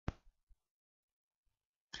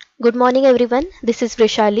Good morning everyone, this is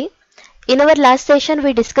Vrushali. In our last session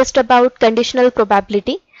we discussed about conditional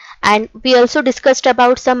probability and we also discussed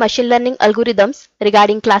about some machine learning algorithms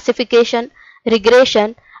regarding classification,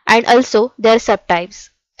 regression and also their subtypes.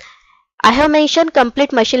 I have mentioned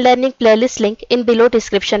complete machine learning playlist link in below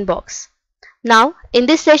description box. Now in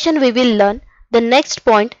this session we will learn the next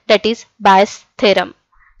point, that is bias theorem.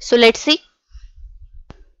 So let's see.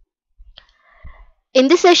 In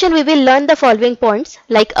this session, we will learn the following points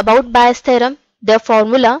like about bias theorem, their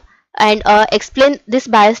formula, and explain this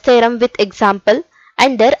bias theorem with example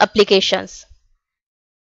and their applications.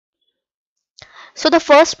 So the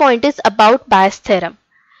first point is about bias theorem.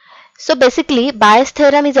 So basically, bias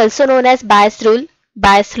theorem is also known as bias rule,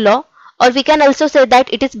 bias law, or we can also say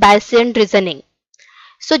that it is Bayesian reasoning.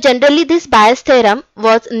 So generally, this bias theorem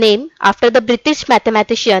was named after the British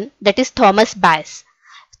mathematician, that is Thomas Bayes.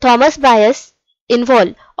 Thomas Bayes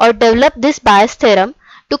involve or develop this bias theorem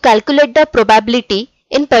to calculate the probability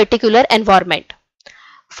in particular environment.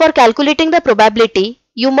 For calculating the probability,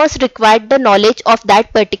 you must require the knowledge of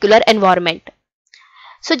that particular environment.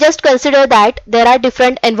 So just consider that there are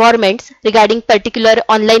different environments regarding particular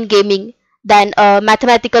online gaming than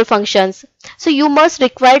mathematical functions. So you must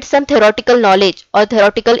require some theoretical knowledge or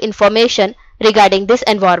theoretical information regarding this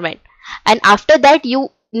environment. And after that you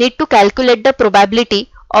need to calculate the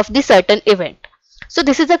probability of the certain event. So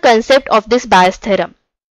this is the concept of this bias theorem.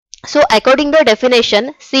 So according to the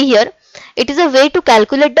definition, see here, it is a way to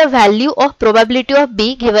calculate the value of probability of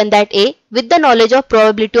B given that A with the knowledge of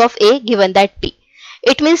probability of A given that B.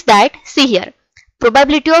 It means that, see here,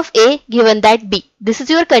 probability of A given that B. This is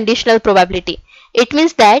your conditional probability. It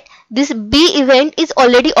means that this B event is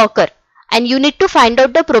already occur and you need to find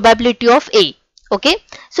out the probability of A. Okay.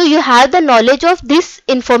 So you have the knowledge of this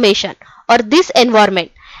information or this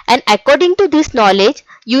environment. And according to this knowledge,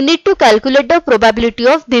 you need to calculate the probability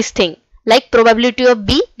of this thing, like probability of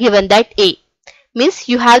B given that A. Means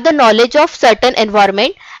you have the knowledge of certain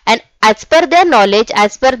environment and as per their knowledge,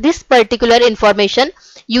 as per this particular information,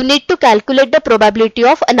 you need to calculate the probability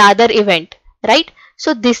of another event, right?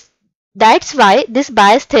 So that's why these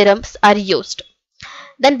bias theorems are used.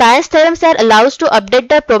 Then bias theorems are allowed to update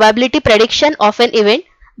the probability prediction of an event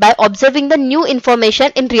by observing the new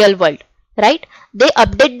information in real world, right? They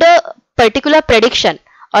update the particular prediction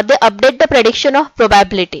or they update the prediction of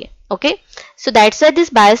probability. Okay, so that's why these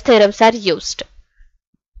bias theorems are used.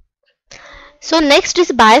 So next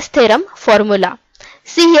is bias theorem formula.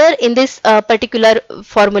 See here in this particular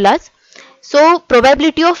formulas. So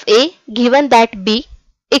probability of A given that B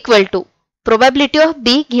equal to probability of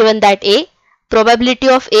B given that A, probability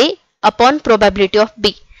of A upon probability of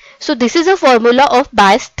B. So this is a formula of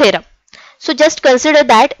bias theorem. So just consider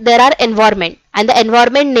that there are environment and the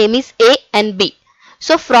environment name is A and B.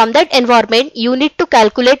 So from that environment you need to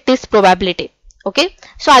calculate this probability. Okay.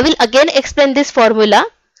 So I will again explain this formula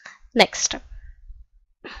next.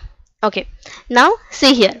 Okay. Now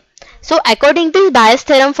see here. So according to bias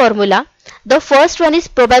theorem formula, the first one is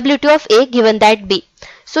probability of A given that B.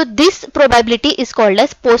 So this probability is called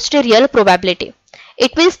as posterior probability.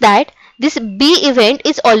 It means that this B event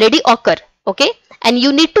is already occur. Okay. And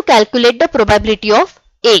you need to calculate the probability of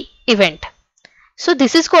A event. So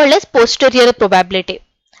this is called as posterior probability.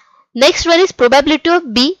 Next one is probability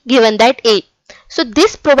of B given that A. So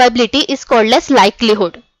this probability is called as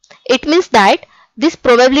likelihood. It means that this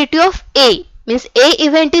probability of A means A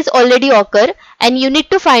event is already occur and you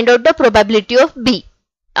need to find out the probability of B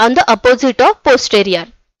on the opposite of posterior.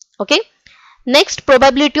 Okay. Next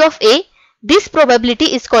probability of A. This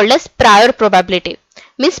probability is called as prior probability.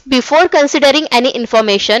 Means before considering any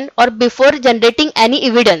information or before generating any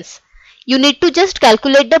evidence, you need to just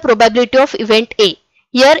calculate the probability of event A.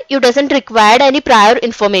 Here you doesn't require any prior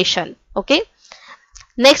information. Okay.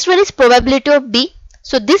 Next one is probability of B.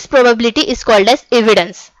 So this probability is called as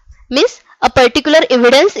evidence. Means a particular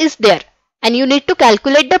evidence is there and you need to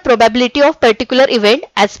calculate the probability of particular event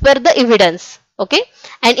as per the evidence. Okay.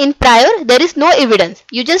 And in prior there is no evidence.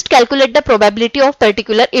 You just calculate the probability of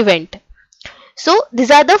particular event. So these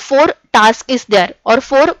are the four tasks is there or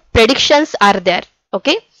four predictions are there.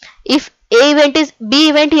 Okay. If A event is B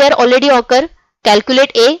event here already occur,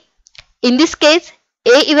 calculate A. In this case,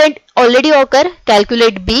 A event already occur,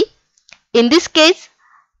 calculate B. In this case,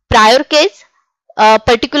 prior case,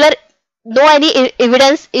 particular no any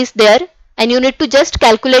evidence is there and you need to just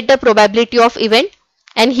calculate the probability of event.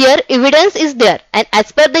 And here evidence is there and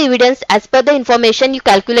as per the evidence, as per the information you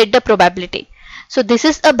calculate the probability. So this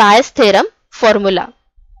is a bias theorem formula.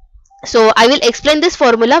 So I will explain this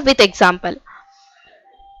formula with example.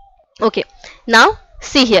 Okay. Now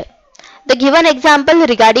see here. The given example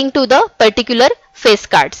regarding to the particular face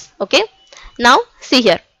cards. Okay. Now see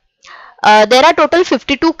here. There are total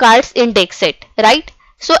 52 cards in deck set, right?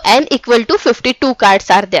 So n equal to 52 cards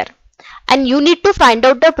are there. And you need to find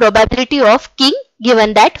out the probability of king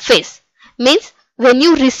given that face. Means when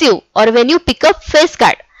you receive or when you pick up face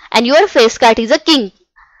card and your face card is a king,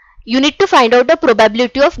 you need to find out the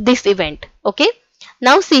probability of this event. Okay.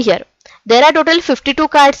 Now see here. There are total 52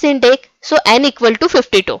 cards in deck. So n equal to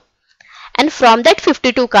 52. And from that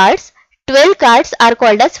 52 cards, 12 cards are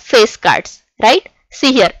called as face cards. Right.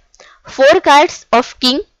 See here. 4 cards of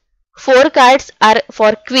king, 4 cards are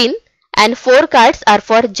for queen and 4 cards are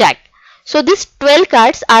for jack. So these 12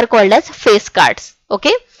 cards are called as face cards.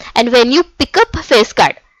 Okay. And when you pick up face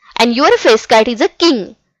card and your face card is a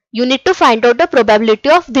king, you need to find out the probability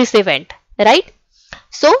of this event. Right.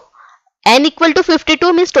 So n equal to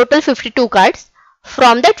 52 means total 52 cards.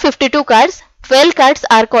 From that 52 cards, 12 cards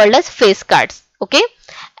are called as face cards. Okay.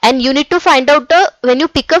 And you need to find out the when you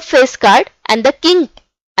pick up face card and the king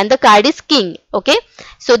and the card is king. Okay.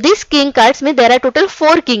 So these king cards mean there are total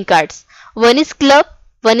 4 king cards. One is club,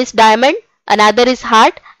 one is diamond, another is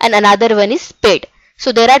heart and another one is spade.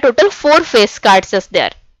 So there are total 4 face cards as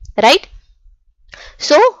there. Right.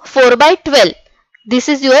 So 4 by 12. This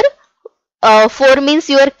is your 4 means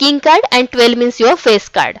your king card and 12 means your face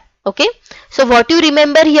card. Okay. So what you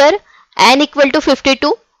remember here, n equal to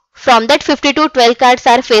 52. From that 52, 12 cards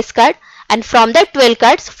are face card. And from that 12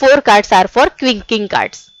 cards, 4 cards are for king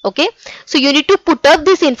cards. Okay. So you need to put up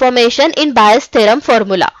this information in Bayes' theorem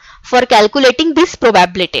formula for calculating this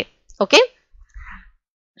probability. Okay.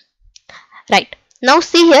 Right. Now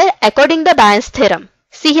see here, according to the Bayes' theorem.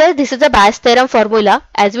 See here, this is the Bayes' theorem formula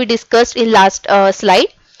as we discussed in last slide.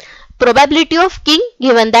 Probability of king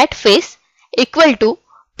given that face equal to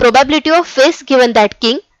probability of face given that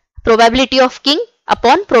king, probability of king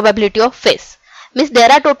upon probability of face. Means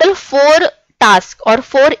there are total 4 tasks or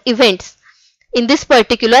 4 events in this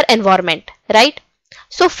particular environment. Right.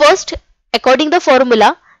 So first, according to the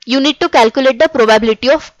formula, you need to calculate the probability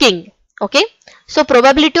of king. Okay. So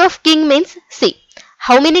probability of king means, see,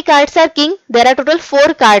 how many cards are king? There are total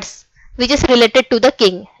 4 cards which is related to the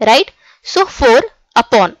king. Right. So 4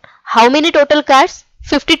 upon how many total cards?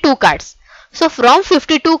 52 cards. So from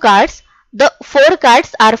 52 cards, the 4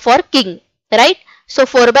 cards are for king. Right. So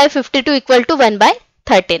 4 by 52 equal to 1 by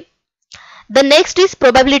 13. The next is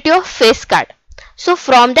probability of face card. So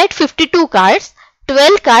from that 52 cards,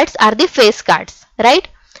 12 cards are the face cards. Right.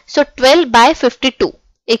 So 12 by 52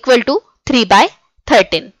 equal to 3 by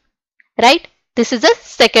 13. Right. This is the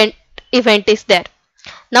second event is there.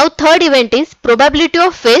 Now third event is probability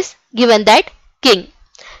of face given that king.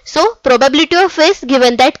 So probability of face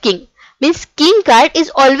given that king means king card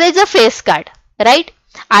is always a face card. Right.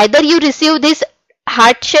 Either you receive this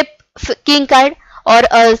heart shape king card or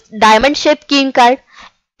a diamond shape king card.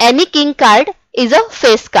 Any king card is a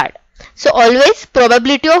face card. So always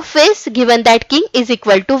probability of face given that king is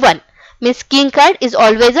equal to 1. Means king card is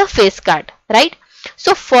always a face card. Right.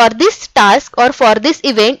 So for this task or for this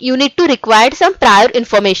event, you need to require some prior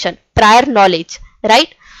information, prior knowledge.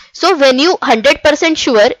 Right. So when you 100%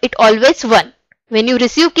 sure, it always 1. When you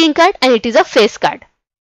receive king card and it is a face card.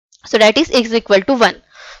 So that is x equal to 1.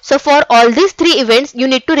 So for all these 3 events, you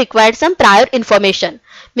need to require some prior information.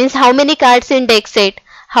 Means how many cards in deck set,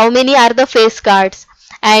 how many are the face cards,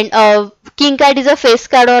 and king card is a face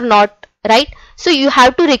card or not. Right. So you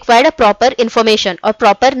have to require a proper information or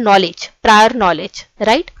proper knowledge, prior knowledge.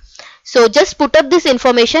 Right. So just put up this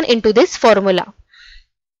information into this formula.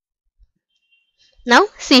 Now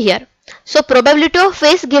see here. So probability of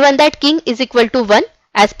face given that king is equal to 1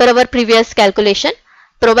 as per our previous calculation.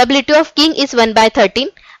 Probability of king is 1 by 13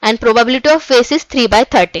 and probability of face is 3 by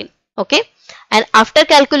 13. Okay. And after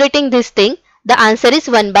calculating this thing, the answer is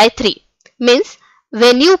 1 by 3. Means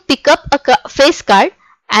when you pick up a face card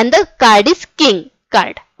and the card is king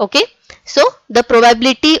card. Okay. So the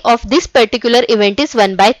probability of this particular event is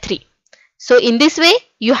 1 by 3. So in this way,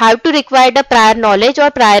 you have to require the prior knowledge or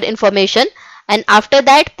prior information, and after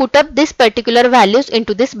that put up this particular values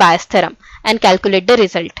into this Bayes' theorem and calculate the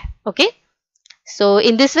result. Okay. So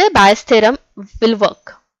in this way Bayes' theorem will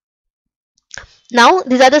work. Now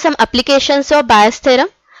these are some applications of Bayes' theorem.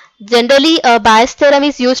 Generally Bayes' theorem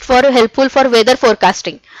is used for helpful for weather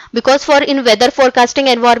forecasting, because for in weather forecasting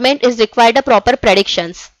environment is required a proper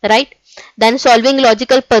predictions. Right. Then solving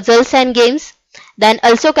logical puzzles and games. Then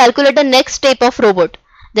also calculate the next step of robot.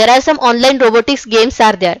 There are some online robotics games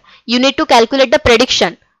are there. You need to calculate the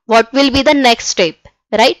prediction. What will be the next step,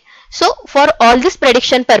 right? So for all this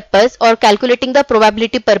prediction purpose or calculating the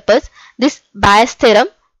probability purpose, this Bayes' theorem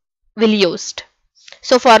will used.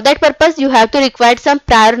 So for that purpose, you have to require some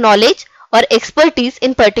prior knowledge or expertise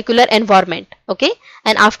in particular environment. Okay,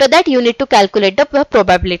 and after that you need to calculate the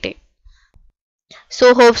probability.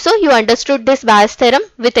 So hope so you understood this bias theorem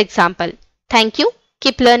with example. Thank you.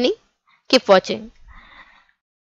 Keep learning. Keep watching.